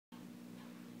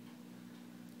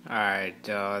Alright,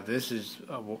 this is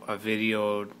a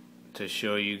video to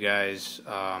show you guys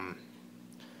an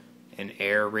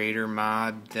Aerator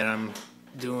mod that I'm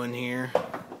doing here.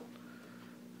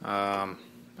 I'm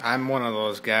one of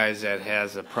those guys that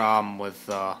has a problem with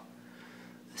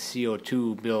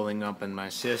CO2 building up in my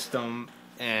system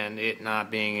and it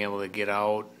not being able to get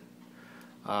out,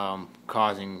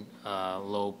 causing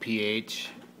low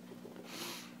pH.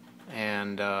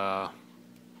 And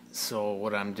so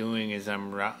what I'm doing is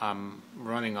I'm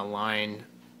running a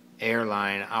air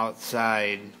line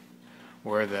outside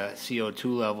where the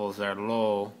CO2 levels are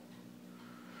low,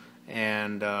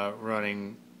 and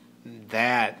running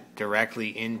that directly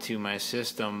into my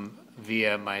system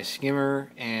via my skimmer,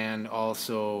 and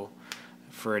also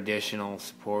for additional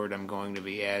support I'm going to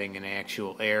be adding an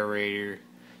actual aerator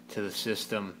to the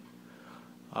system.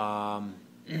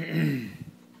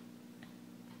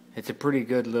 It's a pretty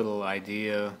good little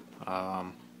idea.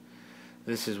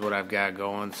 This is what I've got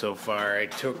going so far. I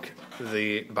took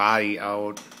the body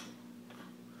out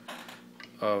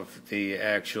of the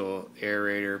actual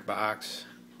aerator box,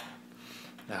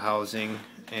 the housing,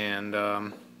 and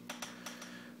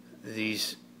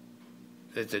it's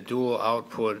a dual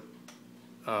output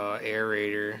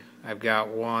aerator. I've got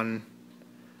one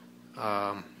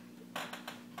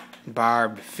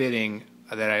barbed fitting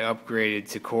that I upgraded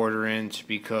to 1/4 inch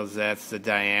because that's the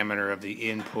diameter of the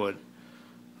input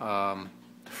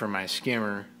for my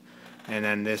skimmer, and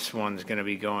then this one's going to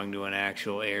be going to an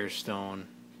actual air stone.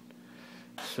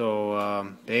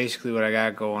 So basically what I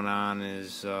got going on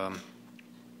is I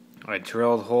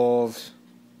drilled holes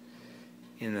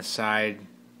in the side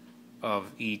of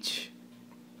each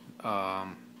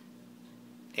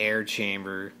air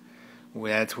chamber.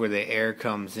 That's where the air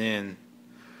comes in.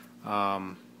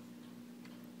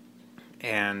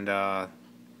 And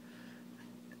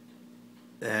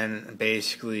then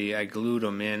basically I glued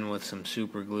them in with some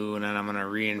super glue, and then I'm going to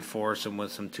reinforce them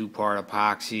with some 2-part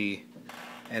epoxy,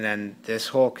 and then this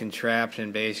whole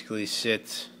contraption basically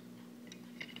sits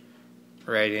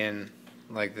right in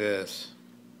like this.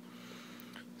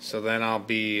 So then I'll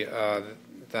be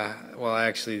well,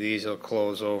 actually these will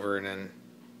close over, and then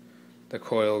the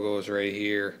coil goes right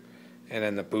here, and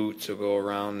then the boots will go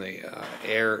around the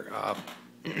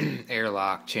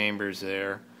airlock chambers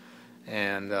there,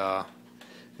 and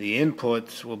the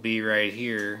inputs will be right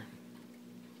here,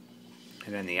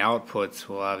 and then the outputs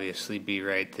will obviously be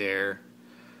right there.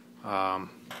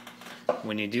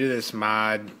 When you do this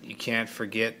mod, you can't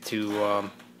forget to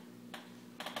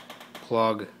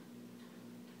plug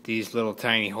these little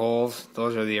tiny holes.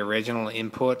 Those are the original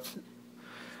inputs.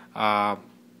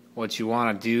 What you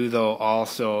want to do though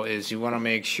also is you want to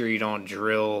make sure you don't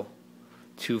drill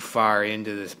too far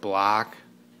into this block,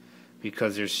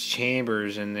 because there's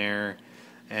chambers in there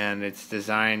and it's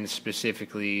designed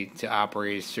specifically to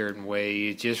operate a certain way.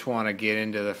 You just want to get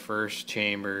into the first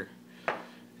chamber,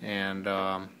 and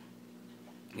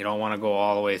you don't want to go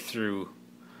all the way through,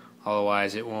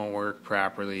 otherwise it won't work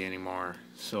properly anymore.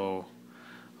 So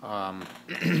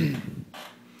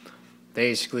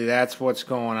basically that's what's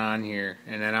going on here.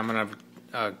 And then I'm going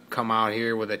to come out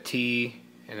here with a T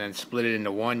and then split it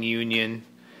into one union,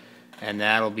 and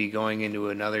that'll be going into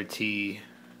another T.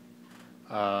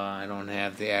 I don't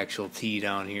have the actual T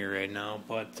down here right now,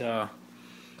 but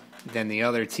then the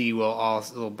other T will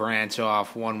also branch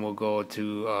off. One will go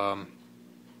to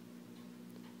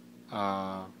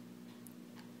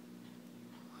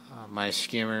my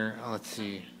skimmer. Let's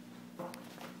see.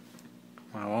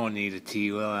 I won't need a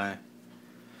T, will I?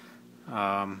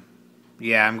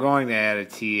 Yeah, I'm going to add a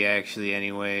T actually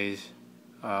anyways.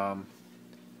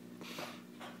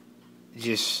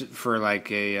 Just for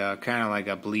like a kind of like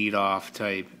a bleed off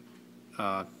type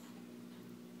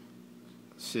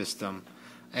system.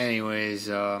 Anyways,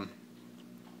 I'll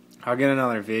get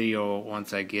another video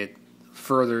once I get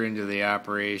further into the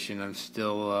operation. I'm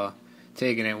still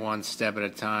taking it one step at a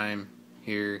time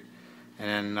here,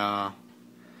 and then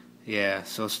yeah,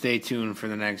 so stay tuned for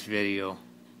the next video.